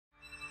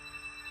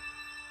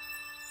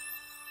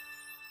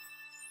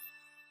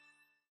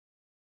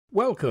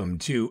Welcome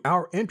to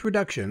our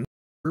introduction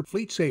for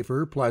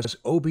FleetSafer plus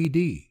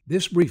OBD.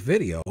 This brief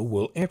video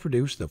will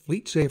introduce the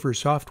FleetSafer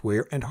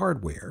software and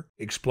hardware,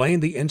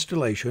 explain the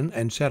installation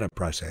and setup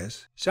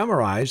process,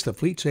 summarize the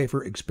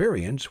FleetSafer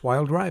experience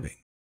while driving.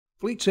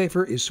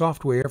 FleetSafer is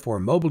software for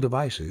mobile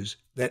devices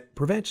that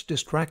prevents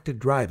distracted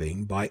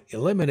driving by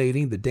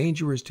eliminating the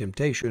dangerous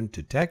temptation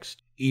to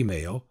text,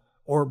 email,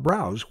 or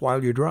browse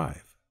while you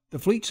drive. The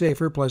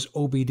FleetSafer plus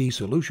OBD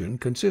solution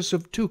consists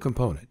of two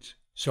components: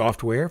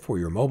 software for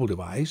your mobile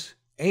device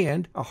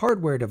and a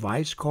hardware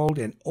device called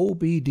an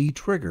OBD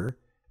trigger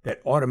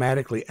that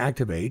automatically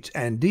activates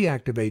and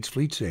deactivates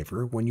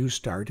FleetSafer when you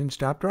start and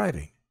stop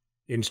driving.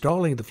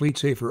 Installing the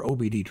FleetSafer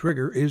OBD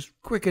trigger is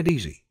quick and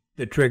easy.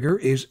 The trigger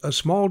is a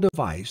small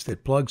device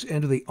that plugs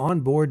into the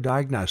onboard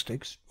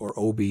diagnostics, or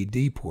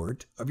OBD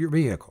port, of your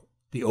vehicle.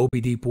 The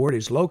OBD port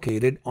is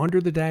located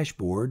under the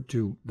dashboard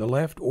to the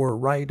left or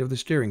right of the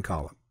steering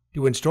column.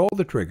 To install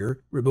the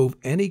trigger, remove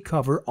any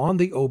cover on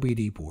the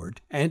OBD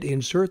port and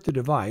insert the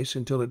device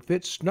until it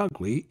fits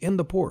snugly in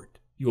the port.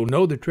 You'll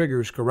know the trigger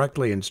is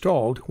correctly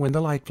installed when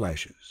the light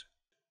flashes.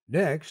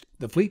 Next,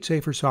 the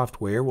FleetSafer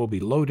software will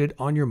be loaded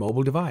on your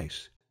mobile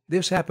device.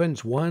 This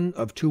happens one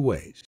of two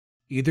ways.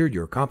 Either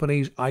your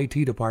company's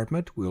IT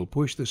department will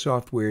push the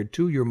software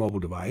to your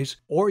mobile device,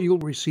 or you'll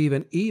receive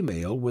an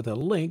email with a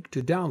link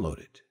to download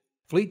it.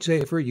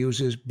 FleetSafer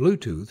uses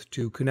Bluetooth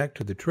to connect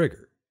to the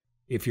trigger.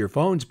 If your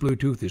phone's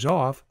Bluetooth is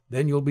off,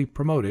 then you'll be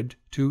prompted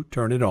to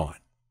turn it on.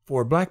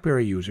 For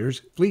BlackBerry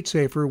users,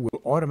 FleetSafer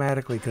will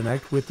automatically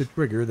connect with the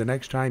trigger the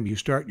next time you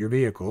start your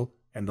vehicle,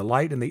 and the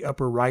light in the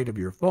upper right of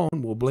your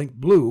phone will blink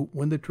blue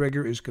when the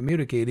trigger is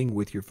communicating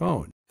with your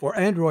phone. For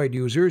Android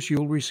users,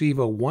 you'll receive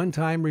a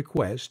one-time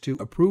request to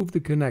approve the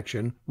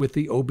connection with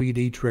the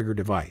OBD trigger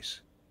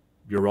device.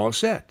 You're all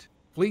set.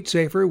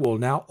 FleetSafer will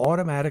now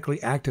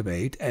automatically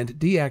activate and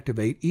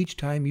deactivate each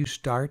time you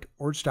start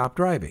or stop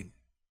driving.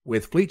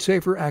 With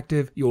FleetSafer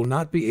active, you'll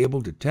not be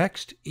able to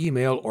text,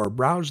 email, or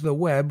browse the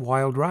web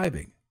while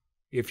driving.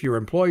 If your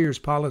employer's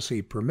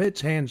policy permits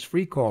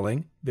hands-free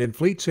calling, then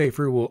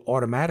FleetSafer will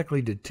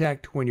automatically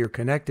detect when you're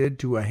connected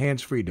to a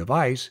hands-free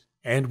device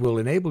and will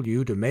enable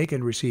you to make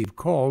and receive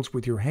calls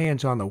with your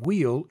hands on the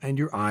wheel and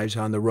your eyes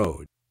on the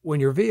road. When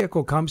your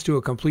vehicle comes to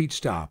a complete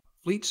stop,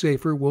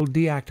 FleetSafer will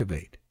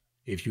deactivate.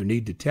 If you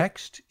need to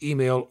text,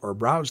 email, or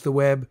browse the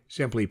web,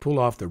 simply pull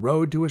off the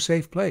road to a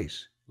safe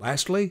place.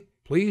 Lastly,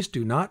 please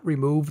do not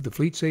remove the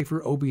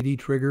FleetSafer OBD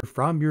trigger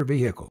from your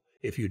vehicle.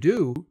 If you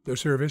do, the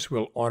service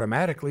will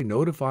automatically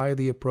notify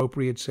the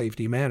appropriate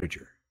safety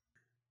manager.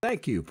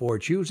 Thank you for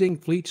choosing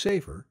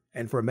FleetSafer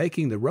and for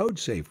making the road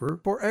safer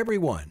for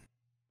everyone.